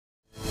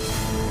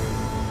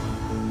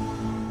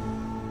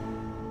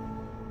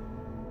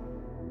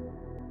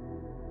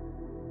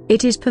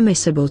It is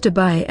permissible to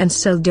buy and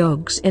sell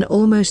dogs in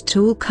almost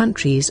all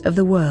countries of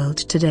the world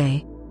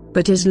today,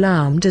 but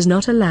Islam does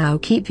not allow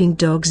keeping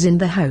dogs in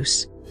the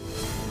house.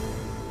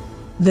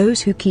 Those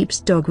who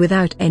keeps dog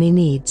without any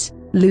needs,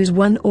 lose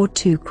 1 or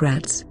 2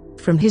 krats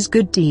from his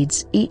good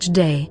deeds each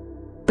day.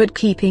 But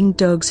keeping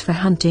dogs for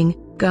hunting,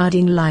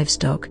 guarding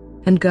livestock,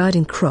 and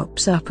guarding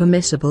crops are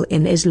permissible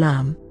in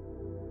Islam.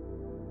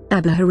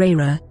 Abu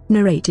Hurairah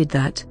narrated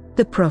that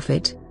the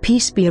Prophet,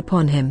 peace be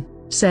upon him,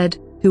 said,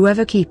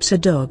 "Whoever keeps a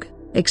dog,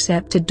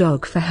 except a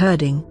dog for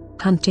herding,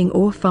 hunting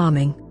or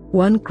farming,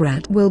 1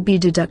 krat will be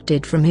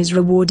deducted from his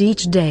reward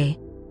each day."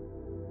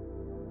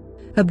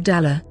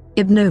 Abdallah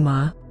ibn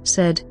Omar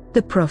said,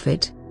 "The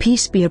Prophet,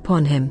 peace be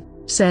upon him,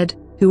 said,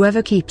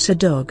 whoever keeps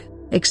a dog,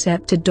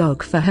 except a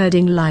dog for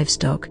herding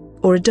livestock,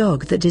 or a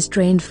dog that is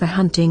trained for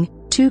hunting,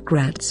 2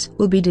 krats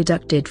will be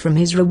deducted from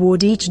his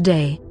reward each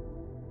day."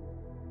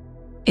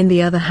 In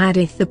the other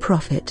hadith the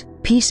Prophet,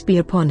 peace be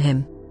upon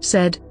him,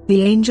 said,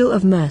 "The angel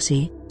of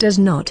mercy does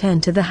not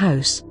enter the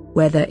house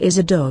where there is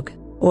a dog,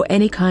 or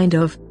any kind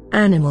of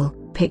animal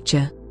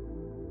picture."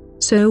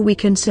 So we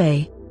can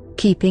say,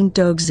 keeping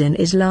dogs in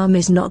Islam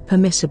is not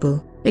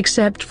permissible,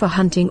 except for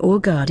hunting or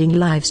guarding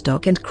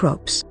livestock and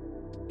crops.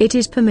 It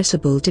is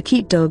permissible to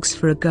keep dogs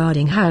for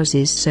guarding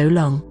houses so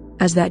long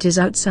as that is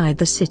outside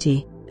the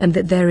city, and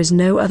that there is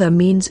no other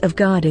means of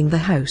guarding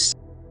the house.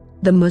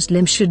 The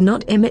Muslim should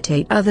not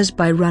imitate others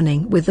by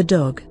running with the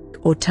dog,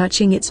 or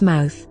touching its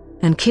mouth,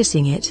 and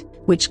kissing it,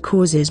 which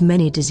causes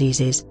many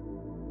diseases.